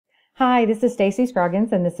Hi, this is Stacy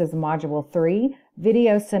Scroggins, and this is Module 3,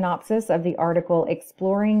 video synopsis of the article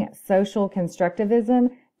Exploring Social Constructivism,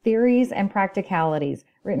 Theories and Practicalities,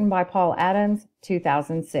 written by Paul Adams,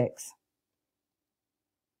 2006.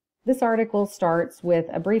 This article starts with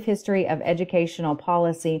a brief history of educational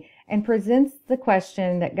policy and presents the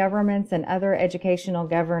question that governments and other educational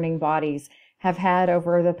governing bodies have had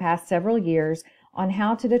over the past several years on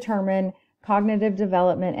how to determine cognitive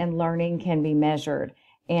development and learning can be measured.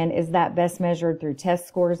 And is that best measured through test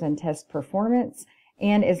scores and test performance?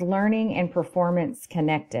 And is learning and performance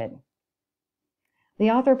connected?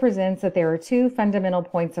 The author presents that there are two fundamental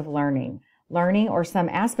points of learning. Learning, or some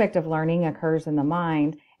aspect of learning, occurs in the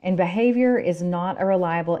mind, and behavior is not a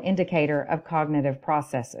reliable indicator of cognitive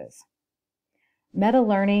processes.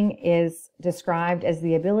 Meta-learning is described as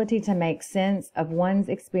the ability to make sense of one's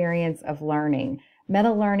experience of learning.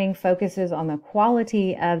 Meta-learning focuses on the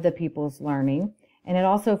quality of the pupil's learning, and it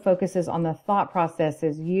also focuses on the thought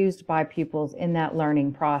processes used by pupils in that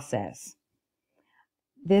learning process.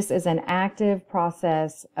 This is an active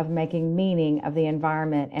process of making meaning of the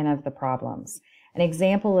environment and of the problems. An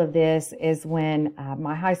example of this is when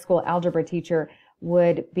my high school algebra teacher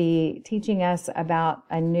would be teaching us about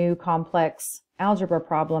a new complex algebra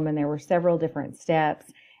problem, and there were several different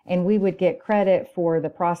steps, and we would get credit for the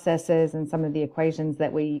processes and some of the equations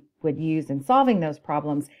that we would use in solving those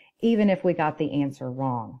problems, even if we got the answer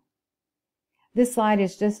wrong. This slide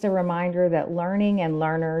is just a reminder that learning and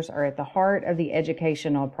learners are at the heart of the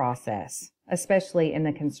educational process, especially in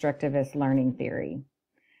the constructivist learning theory.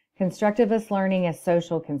 Constructivist learning is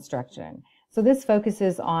social construction. So this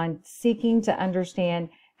focuses on seeking to understand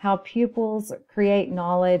how pupils create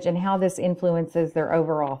knowledge and how this influences their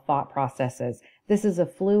overall thought processes. This is a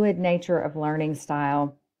fluid nature of learning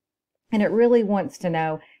style, and it really wants to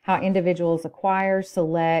know how individuals acquire,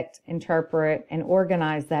 select, interpret, and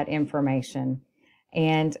organize that information.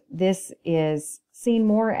 And this is seen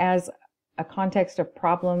more as a context of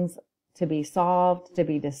problems to be solved, to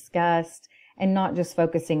be discussed, and not just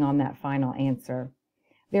focusing on that final answer.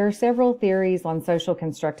 There are several theories on social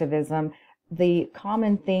constructivism. The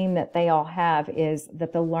common theme that they all have is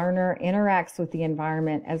that the learner interacts with the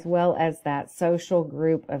environment as well as that social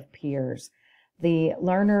group of peers. The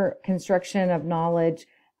learner construction of knowledge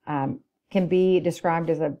can be described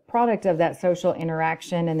as a product of that social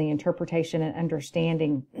interaction and the interpretation and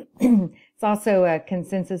understanding. It's also a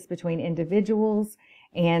consensus between individuals,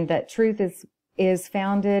 and that truth is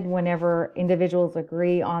founded whenever individuals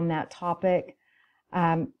agree on that topic.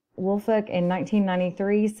 Woolfolk in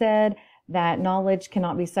 1993 said that knowledge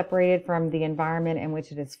cannot be separated from the environment in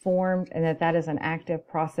which it is formed, and that is an active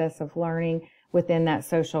process of learning within that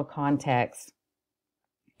social context.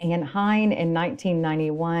 And Hine in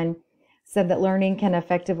 1991 said that learning can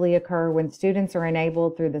effectively occur when students are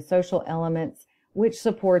enabled through the social elements which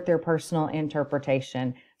support their personal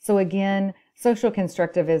interpretation. So again, social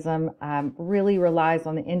constructivism really relies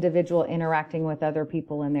on the individual interacting with other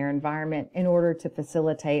people in their environment in order to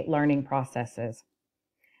facilitate learning processes.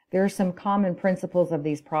 There are some common principles of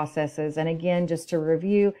these processes, and again, just to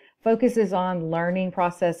review, focuses on learning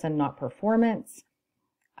process and not performance.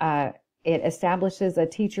 It establishes a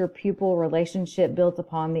teacher-pupil relationship built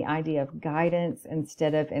upon the idea of guidance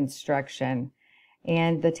instead of instruction.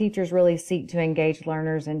 And the teachers really seek to engage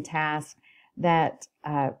learners in tasks that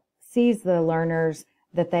sees the learners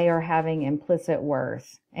that they are having implicit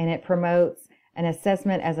worth. And it promotes an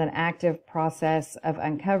assessment as an active process of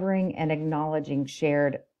uncovering and acknowledging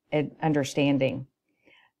shared understanding.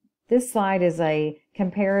 This slide is a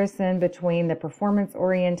comparison between the performance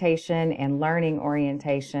orientation and learning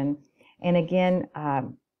orientation. And again,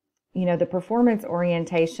 the performance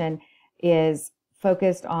orientation is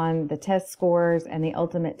focused on the test scores and the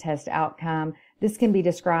ultimate test outcome. This can be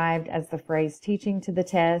described as the phrase teaching to the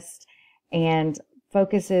test, and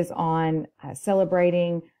focuses on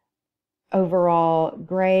celebrating overall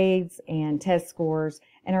grades and test scores,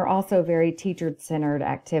 and are also very teacher-centered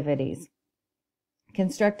activities.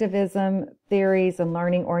 Constructivism theories and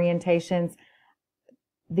learning orientations,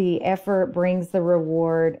 the effort brings the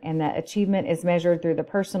reward, and that achievement is measured through the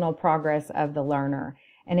personal progress of the learner.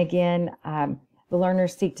 And again, the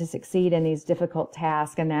learners seek to succeed in these difficult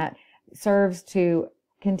tasks, and that serves to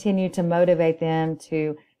continue to motivate them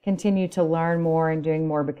to continue to learn more and doing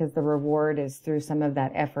more, because the reward is through some of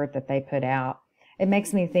that effort that they put out. It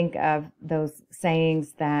makes me think of those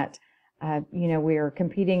sayings that, we are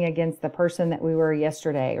competing against the person that we were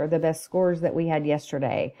yesterday, or the best scores that we had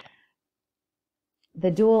yesterday.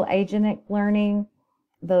 The dual agenic learning,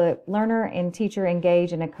 the learner and teacher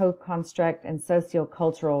engage in a co-construct and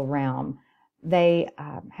sociocultural realm. They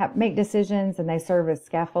make decisions and they serve as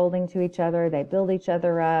scaffolding to each other. They build each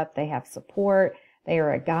other up. They have support. They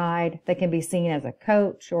are a guide. They can be seen as a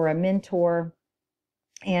coach or a mentor.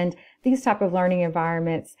 And these type of learning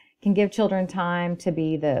environments can give children time to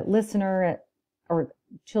be the listener, or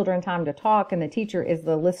children time to talk, and the teacher is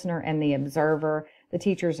the listener and the observer. The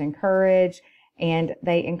teachers encourage, and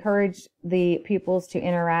they encourage the pupils to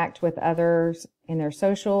interact with others in their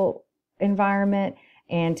social environment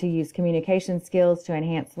and to use communication skills to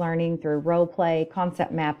enhance learning through role play,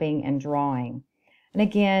 concept mapping, and drawing. And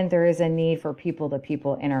again, there is a need for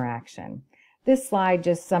people-to-people interaction. This slide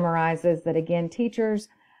just summarizes that, again, teachers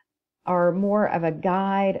are more of a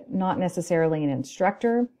guide, not necessarily an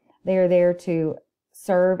instructor. They are there to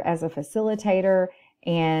serve as a facilitator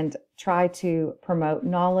and try to promote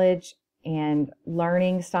knowledge and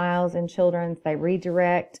learning styles in children. They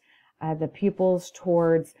redirect the pupils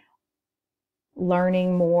towards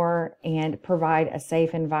learning more and provide a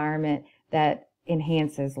safe environment that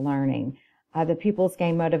enhances learning. The pupils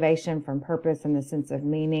gain motivation from purpose and the sense of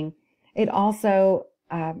meaning. It also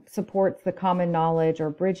supports the common knowledge or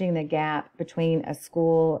bridging the gap between a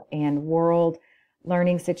school and world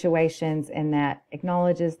learning situations, and that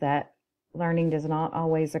acknowledges that learning does not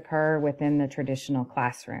always occur within the traditional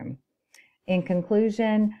classroom. In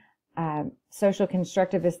conclusion, social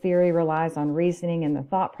constructivist theory relies on reasoning and the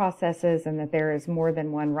thought processes, and that there is more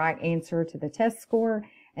than one right answer to the test score,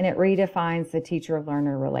 and it redefines the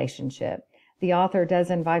teacher-learner relationship. The author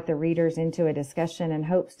does invite the readers into a discussion and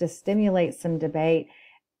hopes to stimulate some debate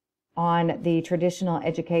on the traditional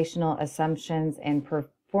educational assumptions and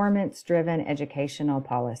performance-driven educational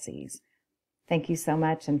policies. Thank you so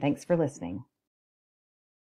much, and thanks for listening.